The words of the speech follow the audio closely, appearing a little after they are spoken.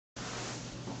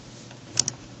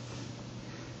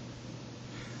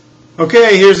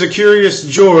Okay, here's a Curious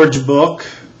George book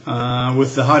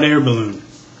with the hot air balloon.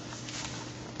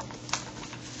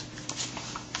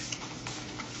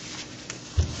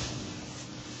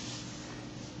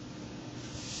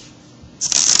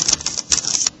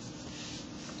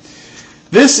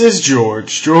 This is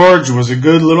George. George was a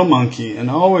good little monkey and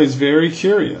always very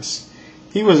curious.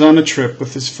 He was on a trip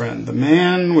with his friend, the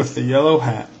man with the yellow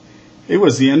hat. It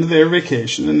was the end of their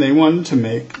vacation and they wanted to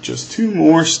make just 2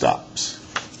 more stops.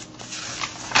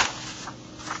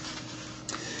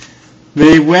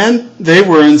 They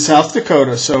were in South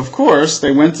Dakota, so of course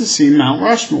they went to see Mount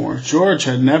Rushmore. George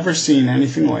had never seen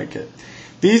anything like it.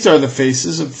 These are the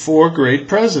faces of 4 great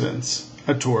presidents,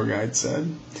 a tour guide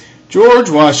said. George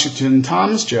Washington,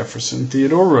 Thomas Jefferson,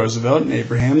 Theodore Roosevelt, and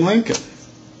Abraham Lincoln.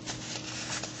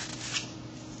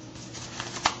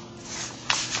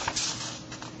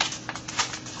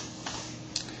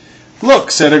 Look,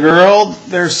 said a girl,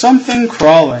 there's something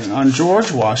crawling on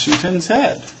George Washington's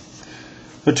head.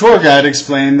 The tour guide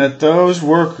explained that those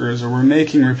workers were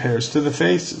making repairs to the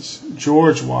faces.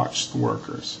 George watched the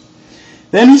workers.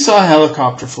 Then he saw a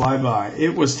helicopter fly by.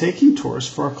 It was taking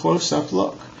tourists for a close-up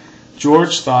look.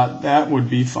 George thought that would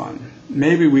be fun.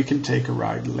 Maybe we can take a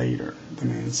ride later, the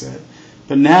man said.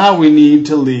 But now we need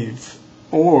to leave,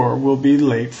 or we'll be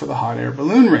late for the hot air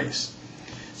balloon race.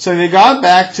 So they got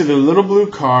back to their little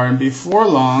blue car, and before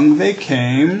long they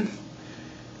came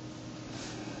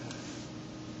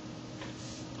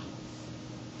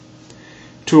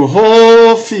to a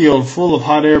whole field full of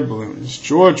hot air balloons.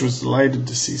 George was delighted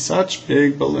to see such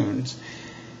big balloons.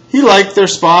 He liked their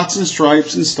spots and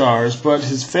stripes and stars, but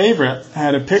his favorite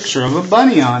had a picture of a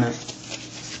bunny on it.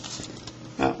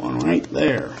 That one right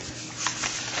there.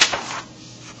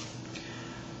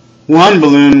 One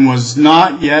balloon was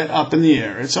not yet up in the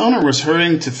air. Its owner was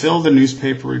hurrying to fill the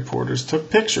newspaper reporters took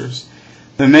pictures.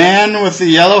 The man with the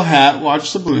yellow hat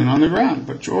watched the balloon on the ground,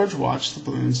 but George watched the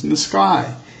balloons in the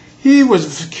sky. He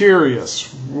was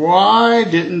curious. Why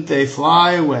didn't they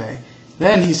fly away?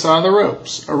 Then he saw the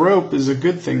ropes. A rope is a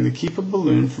good thing to keep a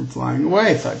balloon from flying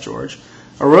away, thought George.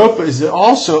 A rope is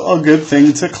also a good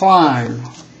thing to climb.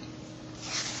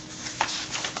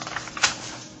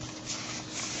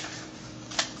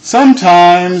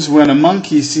 Sometimes when a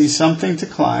monkey sees something to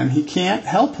climb, he can't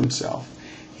help himself.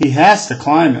 He has to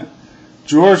climb it.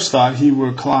 George thought he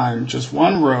would climb just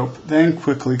one rope, then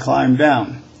quickly climb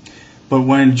down. But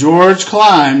when George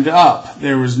climbed up,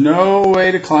 there was no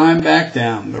way to climb back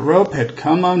down. The rope had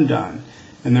come undone,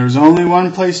 and there was only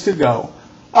one place to go.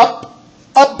 Up,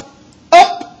 up,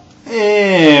 up!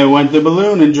 Went the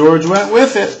balloon, and George went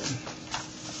with it.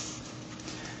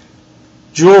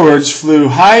 George flew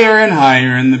higher and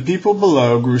higher, and the people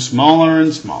below grew smaller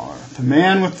and smaller. The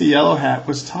man with the yellow hat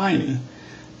was tiny.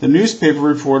 The newspaper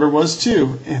reporter was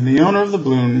too, and the owner of the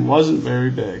balloon wasn't very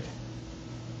big.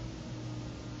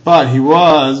 But he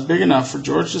was big enough for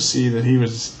George to see that he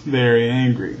was very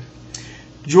angry.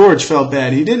 George felt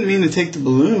bad. He didn't mean to take the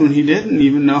balloon. He didn't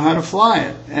even know how to fly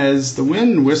it. As the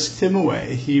wind whisked him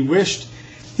away, he wished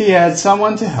he had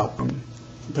someone to help him.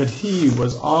 But he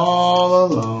was all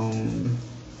alone.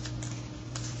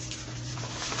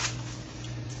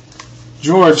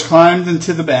 George climbed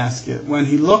into the basket. When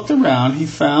he looked around, he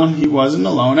found he wasn't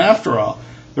alone after all.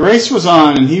 The race was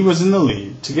on, and he was in the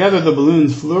lead. Together, the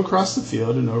balloons flew across the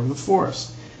field and over the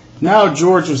forest. Now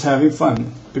George was having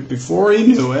fun, but before he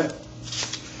knew it,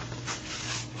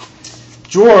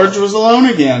 George was alone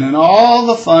again, and all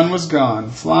the fun was gone.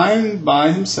 Flying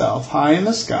by himself high in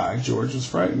the sky, George was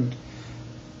frightened.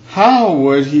 How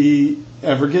would he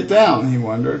ever get down, he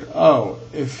wondered. Oh,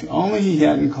 if only he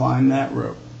hadn't climbed that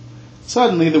rope.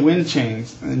 Suddenly, the wind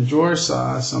changed, and George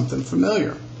saw something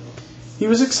familiar. He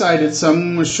was excited.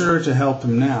 Someone was sure to help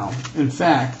him now. In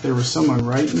fact, there was someone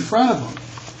right in front of him.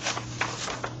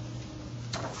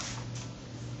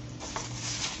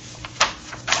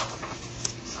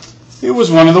 It was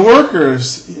one of the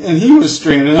workers, and he was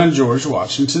stranded on George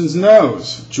Washington's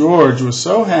nose. George was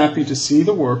so happy to see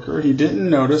the worker, he didn't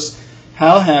notice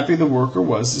how happy the worker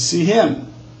was to see him.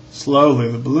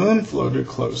 Slowly, the balloon floated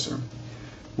closer.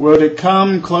 Would it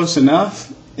come close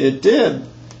enough? It did.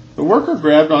 The worker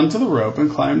grabbed onto the rope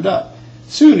and climbed up.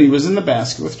 Soon he was in the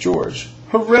basket with George.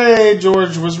 Hooray!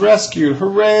 George was rescued.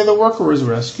 Hooray! The worker was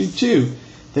rescued too.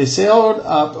 They sailed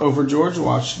up over George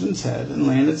Washington's head and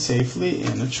landed safely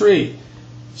in a tree.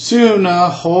 Soon a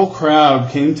whole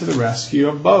crowd came to the rescue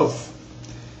of both.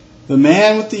 The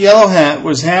man with the yellow hat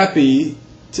was happy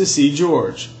to see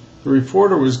George. The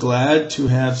reporter was glad to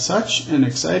have such an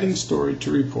exciting story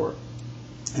to report,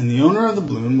 and the owner of the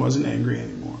balloon wasn't angry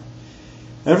anymore.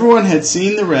 Everyone had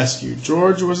seen the rescue.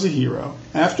 George was a hero.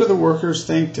 After the workers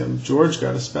thanked him, George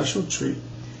got a special treat.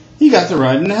 He got to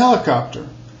ride in a helicopter.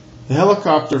 The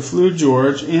helicopter flew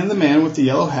George and the man with the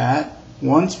yellow hat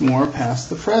once more past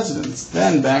the presidents,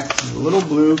 then back to the little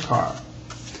blue car.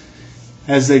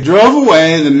 As they drove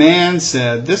away, the man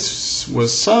said, "This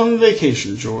was some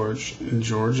vacation, George," and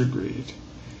George agreed.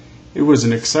 It was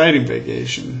an exciting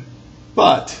vacation,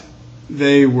 but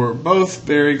they were both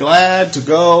very glad to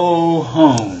go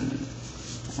home.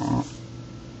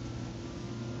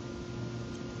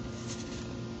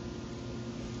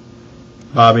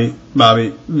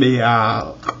 Bobby,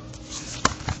 meow.